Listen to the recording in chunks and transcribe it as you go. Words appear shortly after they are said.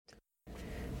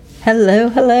Hello,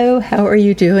 hello. How are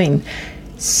you doing?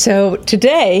 So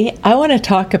today I want to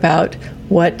talk about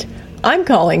what I'm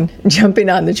calling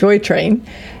jumping on the joy train.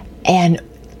 And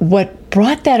what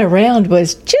brought that around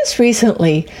was just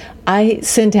recently I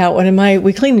sent out one of my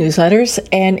weekly newsletters,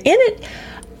 and in it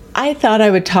I thought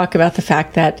I would talk about the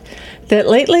fact that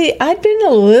lately I'd been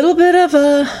a little bit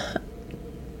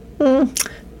of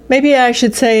maybe I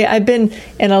should say I've been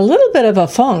in a little bit of a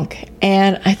funk,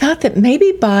 and I thought that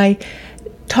maybe by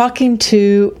talking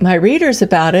to my readers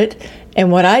about it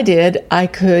and what I did, I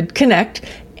could connect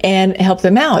and help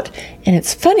them out. And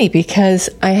it's funny because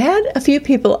I had a few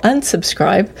people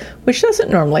unsubscribe, which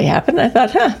doesn't normally happen. I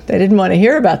thought, they didn't want to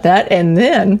hear about that. And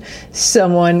then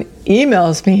someone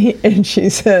emails me and she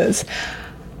says,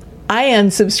 I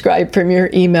unsubscribed from your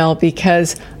email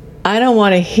because I don't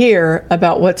want to hear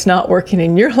about what's not working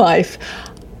in your life.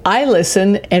 I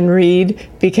listen and read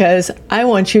because I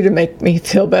want you to make me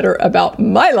feel better about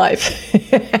my life.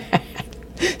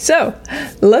 So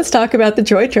let's talk about the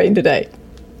Joy Train today.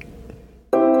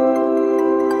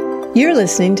 You're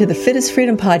listening to the Fit is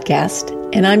Freedom podcast,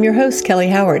 and I'm your host, Kelly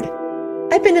Howard.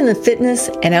 I've been in the fitness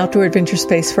and outdoor adventure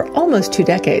space for almost 2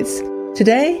 decades.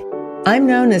 Today, I'm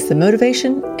known as the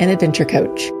Motivation and Adventure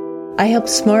Coach. I help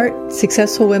smart,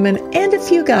 successful women and a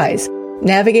few guys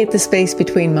navigate the space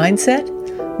between mindset,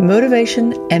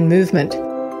 motivation, and movement,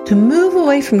 to move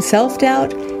away from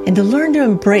self-doubt and to learn to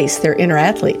embrace their inner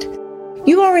athlete.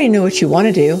 You already know what you want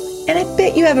to do, and I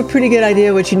bet you have a pretty good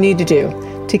idea what you need to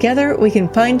do. Together, we can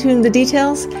fine-tune the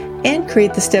details and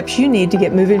create the steps you need to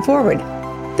get moving forward.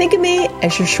 Think of me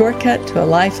as your shortcut to a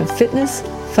life of fitness,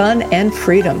 fun, and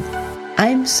freedom.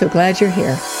 I'm so glad you're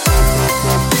here.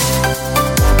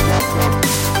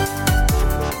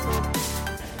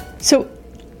 So,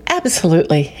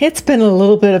 absolutely, it's been a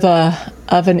little bit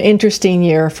of an interesting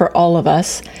year for all of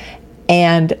us,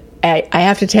 and I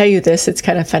have to tell you this. It's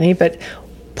kind of funny, but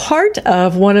part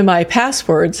of one of my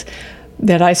passwords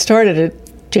that I started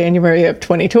at January of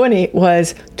 2020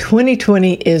 was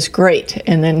 2020 is great.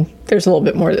 And then there's a little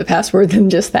bit more to the password than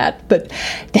just that. But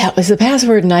that was the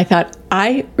password. And I thought,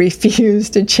 I refuse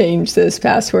to change this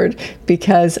password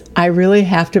because I really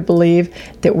have to believe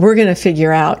that we're going to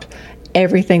figure out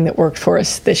everything that worked for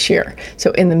us this year.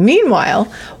 So in the meanwhile,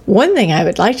 one thing I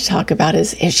would like to talk about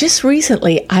is just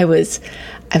recently I was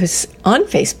on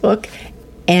Facebook,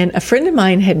 and a friend of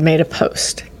mine had made a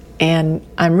post, and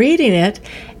I'm reading it,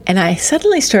 and I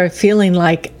suddenly started feeling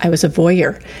like I was a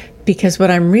voyeur, because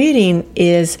what I'm reading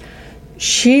is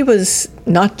she was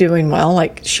not doing well.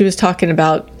 Like, she was talking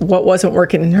about what wasn't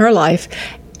working in her life,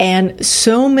 and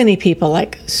so many people,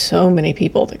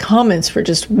 the comments were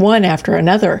just one after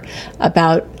another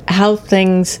about how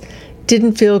things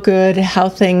didn't feel good, how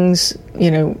things,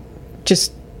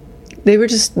 they were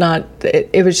just not,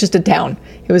 it was just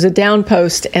it was a down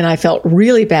post, and I felt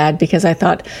really bad because I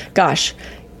thought, gosh,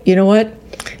 you know what?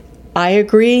 I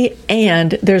agree,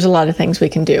 and there's a lot of things we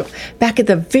can do. Back at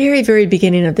the very, very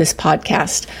beginning of this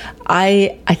podcast,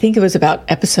 I think it was about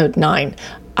episode 9,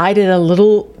 I did a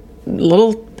little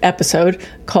episode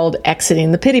called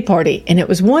Exiting the Pity Party, and it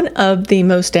was one of the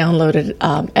most downloaded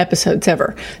episodes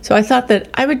ever. So I thought that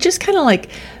I would just kind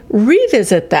of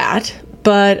revisit that,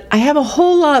 but I have a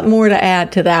whole lot more to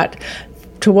add to that,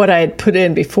 to what I had put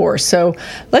in before. So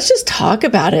let's just talk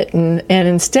about it. And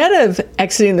instead of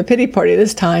exiting the pity party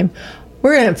this time,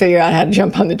 we're going to figure out how to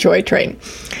jump on the joy train.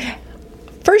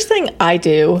 First thing I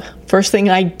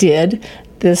did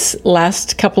this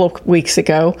last couple of weeks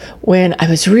ago, when I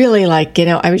was really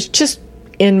I was just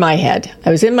in my head. I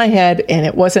was in my head, and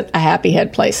it wasn't a happy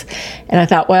head place. And I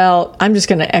thought, well, I'm just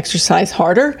going to exercise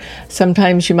harder.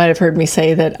 Sometimes you might have heard me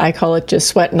say that I call it just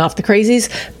sweating off the crazies.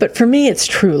 But for me, it's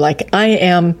true.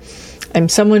 I'm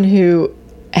someone who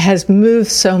has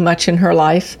moved so much in her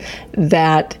life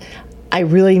that I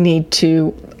really need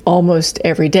to almost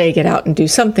every day get out and do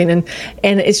something. And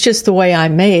it's just the way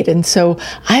I'm made. And so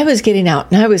I was getting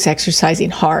out and I was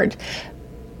exercising hard.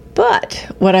 But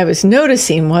what I was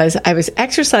noticing was I was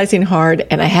exercising hard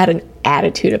and I had an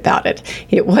attitude about it.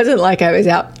 It wasn't like I was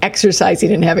out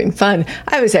exercising and having fun.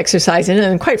 I was exercising,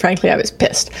 and quite frankly, I was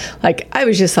pissed. I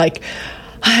was just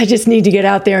I just need to get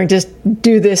out there and just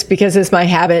do this because it's my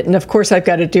habit. And of course I've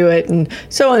got to do it, and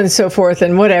so on and so forth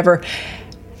and whatever.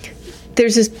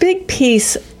 There's this big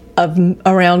piece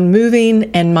around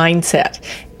moving and mindset.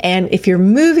 And if you're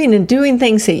moving and doing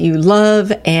things that you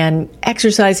love and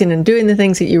exercising and doing the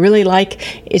things that you really like,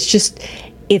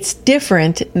 it's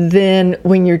different than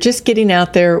when you're just getting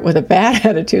out there with a bad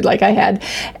attitude like I had,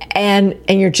 and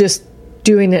you're just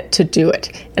doing it to do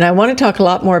it. And I want to talk a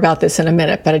lot more about this in a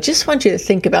minute, but I just want you to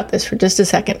think about this for just a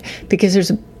second, because there's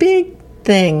a big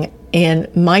thing in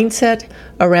mindset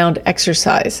around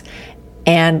exercise,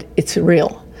 and it's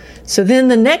real. So then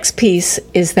the next piece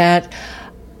is that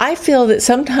I feel that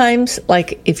sometimes,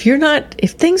 like, if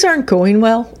things aren't going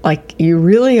well, like you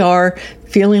really are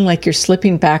feeling like you're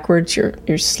slipping backwards,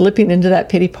 you're slipping into that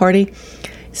pity party,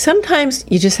 sometimes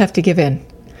you just have to give in.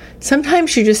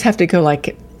 Sometimes you just have to go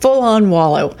like full on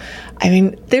wallow. I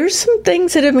mean, there's some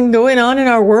things that have been going on in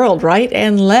our world, right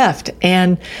and left.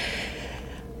 And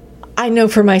I know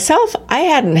for myself, I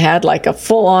hadn't had like a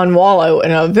full on wallow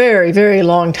in a very, very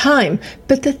long time.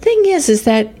 But the thing is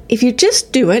that if you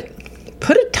just do it,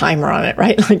 put a timer on it,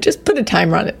 right? Like just put a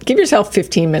timer on it. Give yourself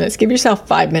 15 minutes, give yourself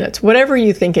 5 minutes, whatever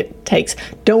you think it takes.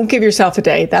 Don't give yourself a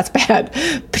day. That's bad.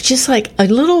 But just like a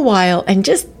little while and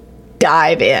just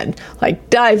dive in.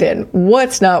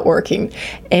 What's not working?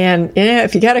 And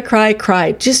if you got to cry,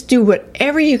 cry. Just do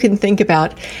whatever you can think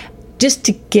about just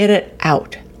to get it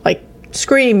out. Like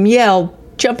scream, yell,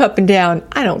 jump up and down.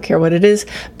 I don't care what it is.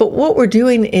 But what we're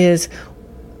doing is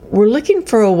we're looking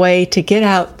for a way to get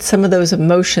out some of those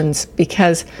emotions,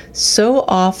 because so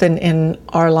often in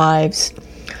our lives,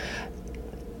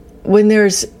 when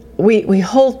we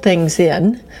hold things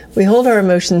in, we hold our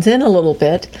emotions in a little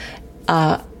bit,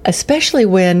 especially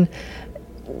when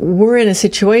we're in a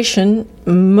situation,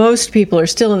 most people are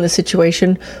still in the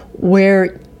situation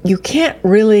where you can't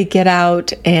really get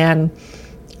out and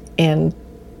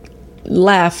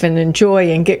laugh and enjoy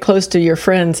and get close to your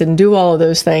friends and do all of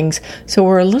those things. So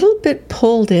we're a little bit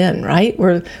pulled in, right?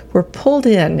 We're pulled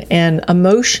in and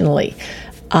emotionally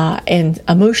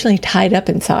tied up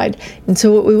inside. And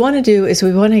so what we want to do is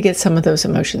we want to get some of those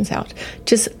emotions out.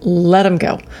 Just let them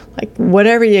go. Like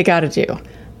whatever you got to do,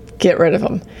 get rid of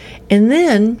them. And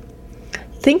then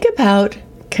think about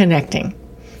connecting.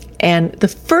 And the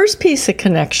first piece of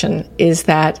connection is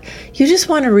that you just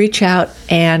want to reach out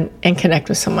and connect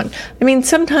with someone. I mean,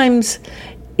 sometimes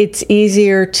it's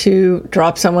easier to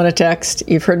drop someone a text.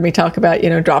 You've heard me talk about,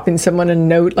 dropping someone a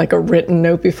note, like a written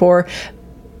note before.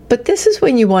 But this is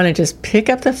when you want to just pick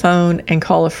up the phone and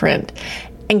call a friend.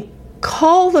 And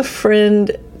call the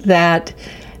friend that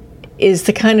is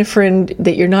the kind of friend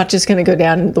that you're not just going to go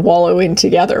down the wallow in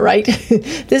together, right?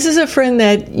 This is a friend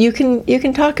that you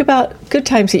can talk about good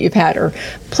times that you've had, or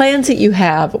plans that you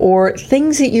have, or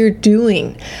things that you're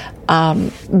doing,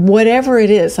 whatever it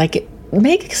is. Like,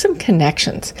 make some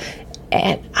connections.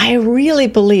 And I really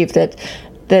believe that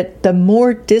the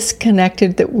more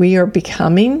disconnected that we are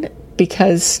becoming,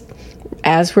 because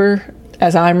as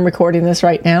I'm recording this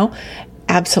right now,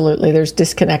 absolutely, there's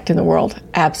disconnect in the world.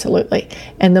 Absolutely.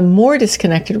 And the more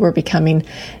disconnected we're becoming,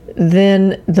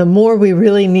 then the more we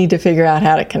really need to figure out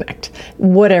how to connect,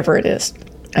 whatever it is.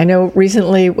 I know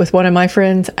recently with one of my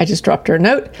friends, I just dropped her a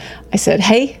note. I said,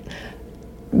 hey,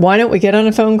 why don't we get on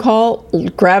a phone call,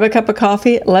 grab a cup of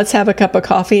coffee, let's have a cup of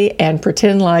coffee and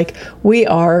pretend like we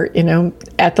are,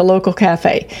 at the local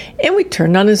cafe. And we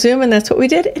turned on a Zoom and that's what we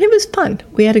did. And it was fun.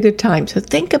 We had a good time. So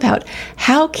think about,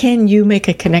 how can you make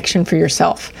a connection for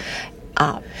yourself?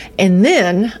 And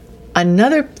then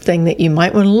another thing that you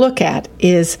might want to look at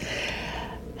is,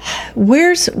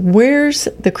 where's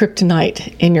the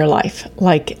kryptonite in your life?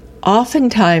 Like,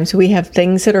 oftentimes we have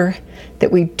things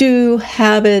that we do,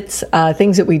 habits,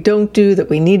 things that we don't do, that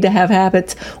we need to have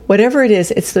habits, whatever it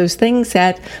is, it's those things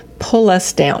that pull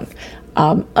us down.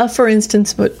 For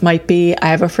instance, what might be, I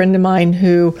have a friend of mine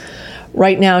who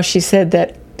right now, she said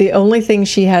that the only thing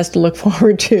she has to look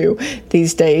forward to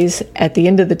these days at the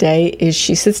end of the day is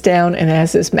she sits down and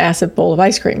has this massive bowl of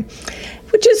ice cream,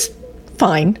 which is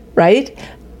fine, right?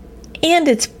 And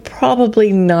it's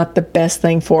probably not the best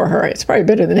thing for her. It's probably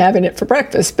better than having it for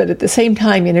breakfast. But at the same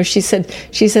time, she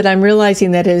said, I'm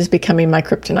realizing that it is becoming my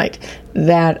kryptonite,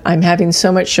 that I'm having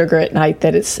so much sugar at night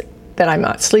that I'm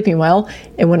not sleeping well.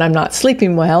 And when I'm not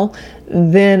sleeping well,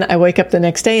 then I wake up the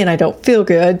next day and I don't feel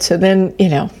good. So then,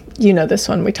 you know this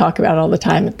one we talk about all the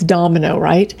time, it's domino,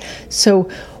 right? So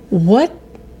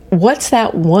what's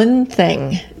that one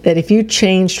thing that if you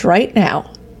changed right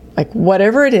now, like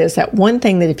whatever it is, that one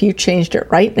thing that if you changed it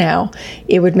right now,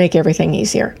 it would make everything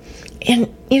easier. And,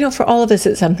 for all of us,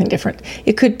 it's something different.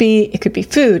 It could be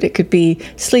food. It could be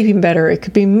sleeping better. It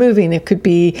could be moving. It could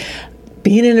be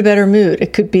being in a better mood.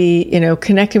 It could be,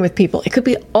 connecting with people. It could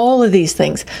be all of these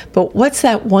things. But what's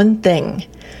that one thing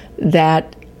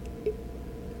that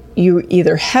you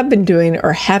either have been doing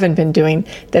or haven't been doing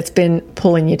that's been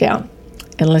pulling you down?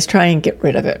 And let's try and get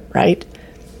rid of it, right?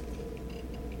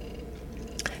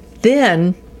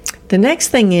 Then the next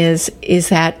thing is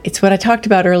that it's what I talked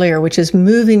about earlier, which is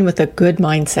moving with a good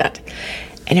mindset.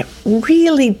 And it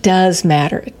really does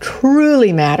matter. It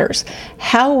truly matters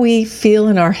how we feel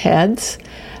in our heads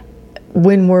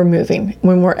when we're moving,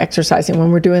 when we're exercising,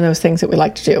 when we're doing those things that we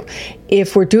like to do.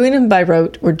 If we're doing them by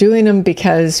rote, we're doing them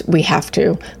because we have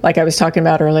to, like I was talking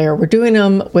about earlier, we're doing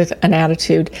them with an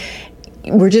attitude,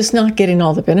 we're just not getting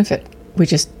all the benefit. We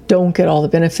just don't get all the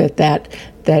benefit that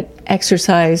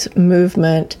exercise,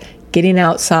 movement, getting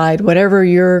outside, whatever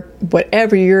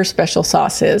your special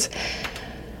sauce is.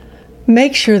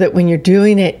 Make sure that when you're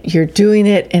doing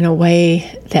it in a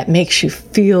way that makes you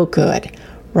feel good,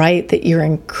 right? That you're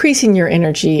increasing your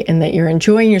energy and that you're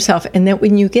enjoying yourself, and that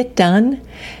when you get done,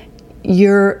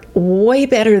 you're way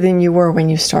better than you were when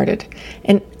you started.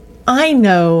 And I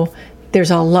know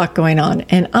there's a lot going on,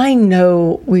 and I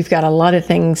know we've got a lot of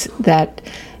things that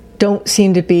don't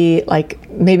seem to be like,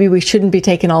 maybe we shouldn't be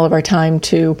taking all of our time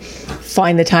to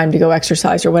find the time to go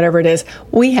exercise or whatever it is.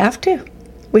 We have to,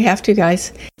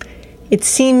 guys. It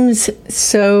seems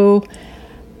so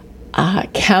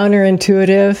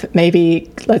counterintuitive,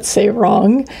 maybe let's say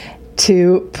wrong,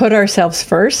 to put ourselves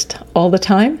first all the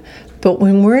time. But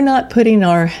when we're not putting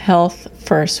our health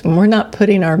first, when we're not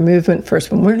putting our movement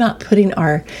first, when we're not putting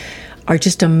our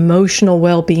just emotional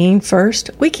well-being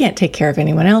first, we can't take care of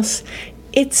anyone else.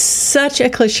 It's such a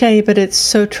cliche, but it's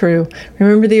so true.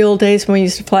 Remember the old days when we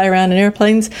used to fly around in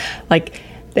airplanes? Like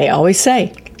they always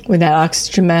say, when that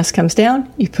oxygen mask comes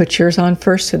down, you put yours on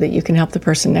first so that you can help the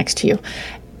person next to you.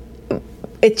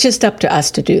 It's just up to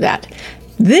us to do that.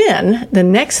 Then the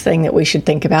next thing that we should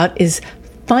think about is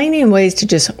finding ways to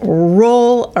just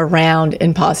roll around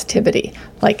in positivity.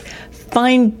 Like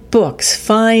find books,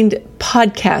 find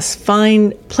podcasts,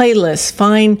 find playlists,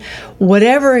 find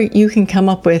whatever you can come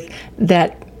up with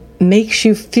that makes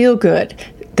you feel good,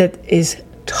 that is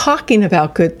talking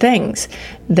about good things,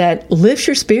 that lifts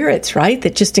your spirits, right?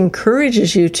 That just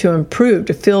encourages you to improve,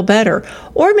 to feel better,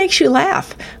 or makes you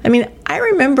laugh. I mean, I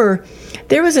remember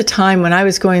there was a time when I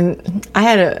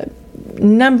had a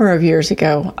number of years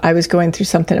ago, I was going through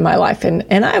something in my life, and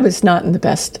I was not in the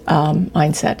best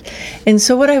mindset. And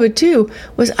so what I would do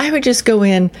was I would just go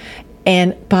in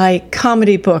and buy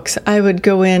comedy books. I would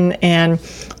go in and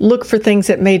look for things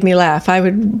that made me laugh. I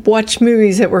would watch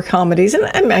movies that were comedies. And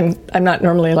I'm not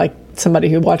normally like somebody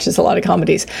who watches a lot of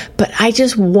comedies, but I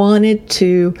just wanted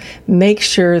to make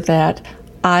sure that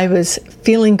I was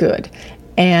feeling good,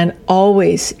 and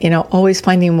always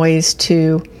finding ways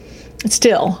to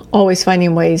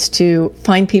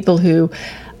find people who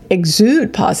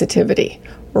exude positivity,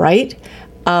 right?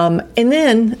 And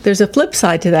then there's a flip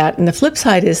side to that. And the flip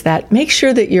side is that make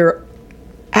sure that you're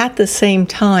at the same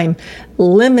time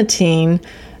limiting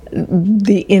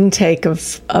the intake of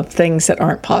things that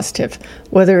aren't positive,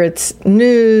 whether it's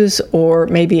news or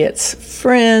maybe it's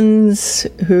friends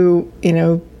who,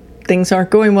 things aren't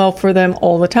going well for them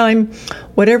all the time.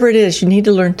 Whatever it is, you need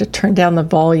to learn to turn down the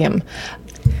volume.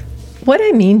 What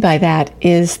I mean by that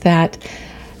is that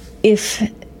if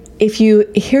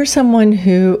you hear someone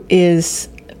who is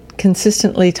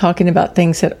consistently talking about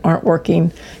things that aren't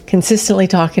working, consistently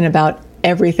talking about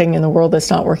everything in the world that's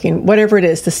not working, whatever it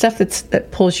is, the stuff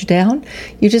that pulls you down,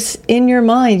 you just, in your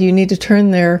mind, you need to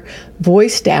turn their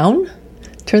voice down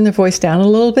a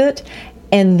little bit,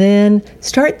 and then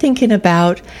start thinking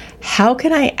about, how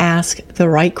can I ask the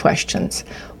right questions?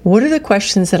 What are the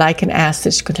questions that I can ask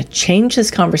that's going to change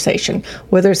this conversation,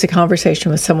 whether it's a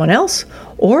conversation with someone else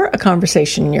or a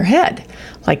conversation in your head?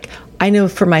 Like, I know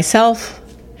for myself,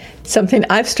 something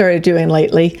I've started doing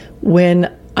lately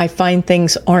when I find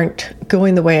things aren't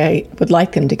going the way I would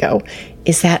like them to go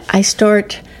is that I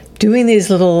start doing these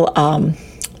little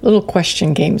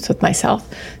question games with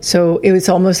myself. So it was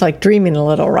almost like dreaming a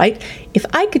little, right? If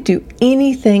I could do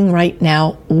anything right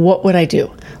now, what would I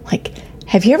do? Like,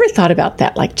 have you ever thought about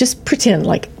that? Like, just pretend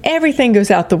like everything goes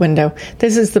out the window.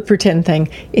 This is the pretend thing.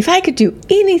 If I could do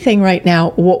anything right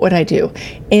now, what would I do?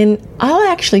 And I'll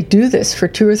actually do this for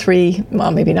 2 or 3,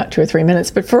 well, maybe not 2 or 3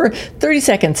 minutes, but for 30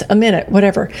 seconds, a minute,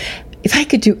 whatever. If I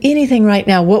could do anything right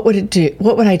now, what would it do?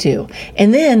 What would I do?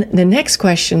 And then the next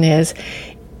question is,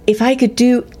 if I could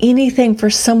do anything for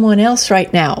someone else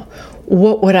right now,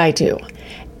 what would I do?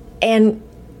 And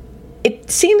it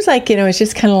seems like, it's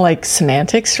just kind of like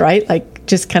semantics, right? Like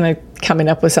just kind of coming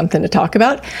up with something to talk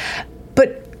about.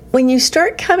 But when you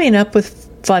start coming up with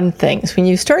fun things, when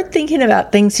you start thinking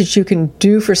about things that you can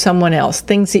do for someone else,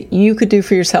 things that you could do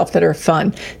for yourself that are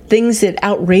fun, things that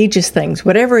outrageous things,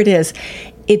 whatever it is,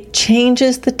 it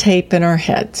changes the tape in our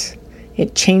heads.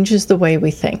 It changes the way we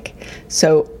think.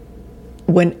 So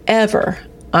whenever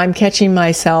I'm catching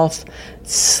myself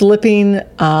slipping,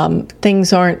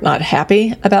 things aren't not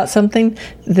happy about something,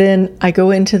 then I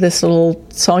go into this little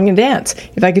song and dance.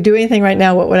 If I could do anything right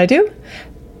now, what would I do?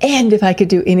 And if I could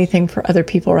do anything for other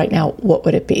people right now, what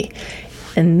would it be?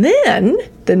 And then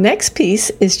the next piece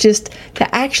is just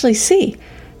to actually see,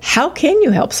 how can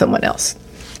you help someone else?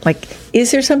 Like,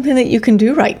 is there something that you can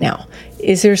do right now?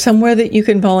 Is there somewhere that you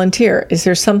can volunteer? Is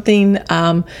there something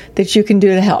that you can do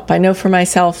to help? I know for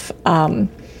myself,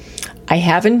 I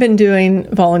haven't been doing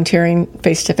volunteering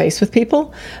face-to-face with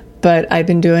people, but I've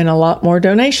been doing a lot more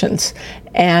donations.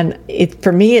 And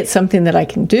for me, it's something that I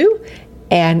can do.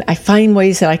 And I find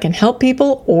ways that I can help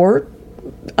people or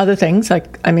other things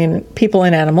people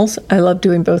and animals. I love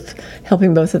doing both,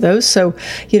 helping both of those. So,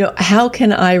 how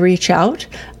can I reach out?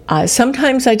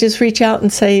 Sometimes I just reach out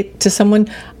and say to someone,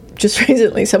 just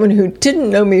recently, someone who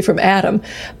didn't know me from Adam,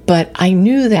 but I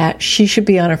knew that she should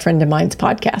be on a friend of mine's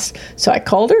podcast. So I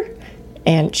called her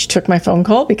and she took my phone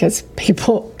call because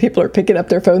people are picking up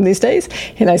their phone these days.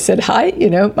 And I said, hi,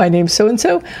 my name's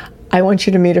so-and-so. I want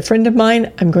you to meet a friend of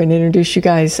mine. I'm going to introduce you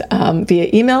guys via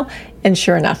email. And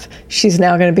sure enough, she's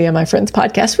now going to be on my friend's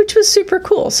podcast, which was super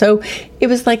cool. So it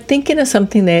was like thinking of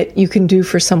something that you can do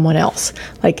for someone else.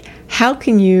 Like, how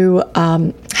can you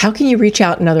reach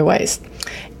out in other ways?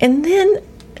 And then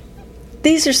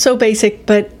these are so basic,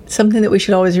 but something that we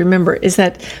should always remember is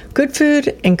that good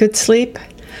food and good sleep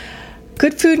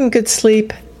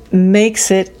makes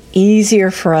it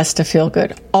easier for us to feel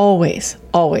good. Always,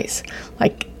 always.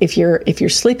 Like if you're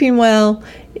sleeping well,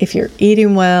 if you're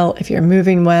eating well, if you're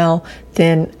moving well,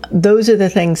 then those are the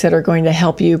things that are going to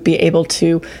help you be able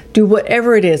to do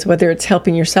whatever it is, whether it's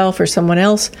helping yourself or someone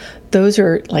else. Those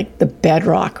are like the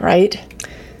bedrock, right?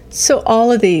 So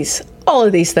all of these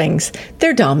things,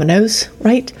 they're dominoes,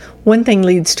 right? One thing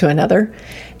leads to another.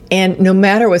 And no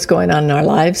matter what's going on in our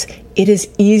lives, it is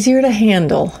easier to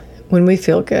handle when we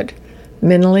feel good,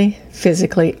 mentally,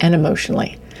 physically, and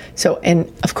emotionally. So, and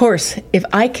of course, if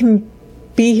I can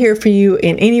be here for you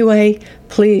in any way,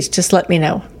 please just let me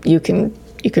know. You can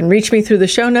reach me through the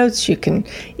show notes. You can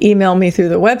email me through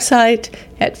the website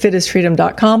at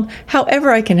fitasfreedom.com.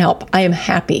 However I can help, I am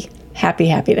happy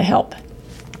to help.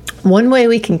 One way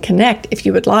we can connect, if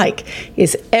you would like,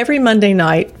 is every Monday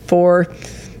night for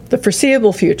the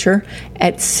foreseeable future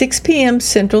at 6 p.m.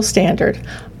 Central Standard.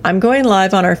 I'm going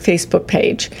live on our Facebook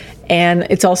page, and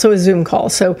it's also a Zoom call,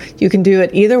 so you can do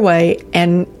it either way.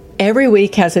 And every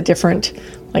week has a different,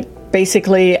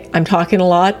 basically, I'm talking a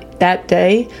lot that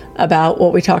day about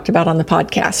what we talked about on the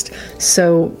podcast.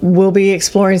 So we'll be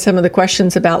exploring some of the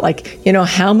questions about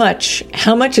how much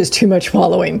is too much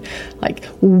wallowing? Like,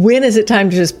 when is it time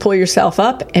to just pull yourself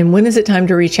up? And when is it time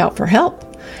to reach out for help?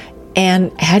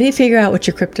 And how do you figure out what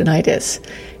your kryptonite is?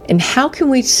 And how can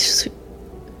we shift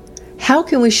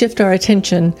our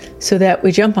attention so that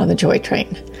we jump on the joy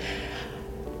train?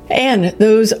 And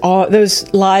those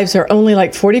lives are only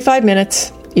like 45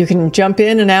 minutes. You can jump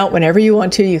in and out whenever you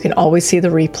want to. You can always see the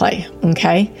replay,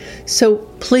 okay? So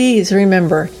please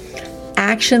remember,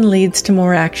 action leads to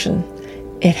more action.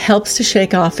 It helps to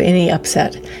shake off any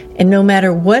upset. And no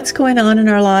matter what's going on in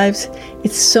our lives,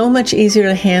 it's so much easier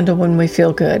to handle when we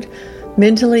feel good,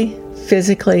 mentally,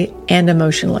 physically, and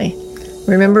emotionally.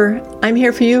 Remember, I'm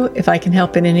here for you if I can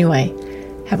help in any way.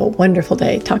 Have a wonderful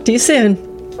day. Talk to you soon.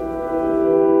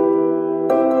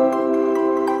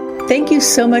 Thank you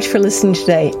so much for listening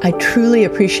today. I truly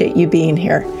appreciate you being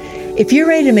here. If you're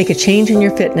ready to make a change in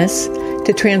your fitness,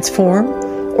 to transform,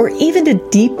 or even to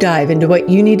deep dive into what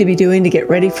you need to be doing to get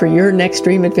ready for your next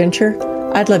dream adventure,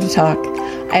 I'd love to talk.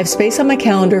 I have space on my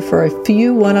calendar for a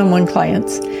few one-on-one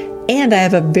clients, and I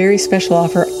have a very special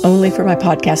offer only for my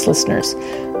podcast listeners.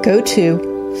 Go to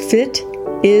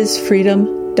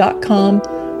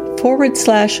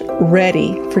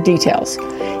fitisfreedom.com/ready for details.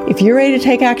 If you're ready to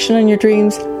take action on your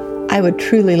dreams, I would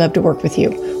truly love to work with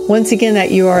you. Once again,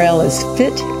 that URL is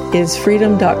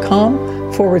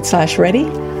fitisfreedom.com/ready.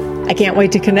 I can't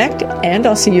wait to connect, and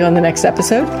I'll see you on the next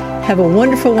episode. Have a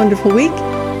wonderful, wonderful week,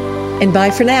 and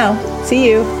bye for now. See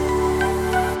you.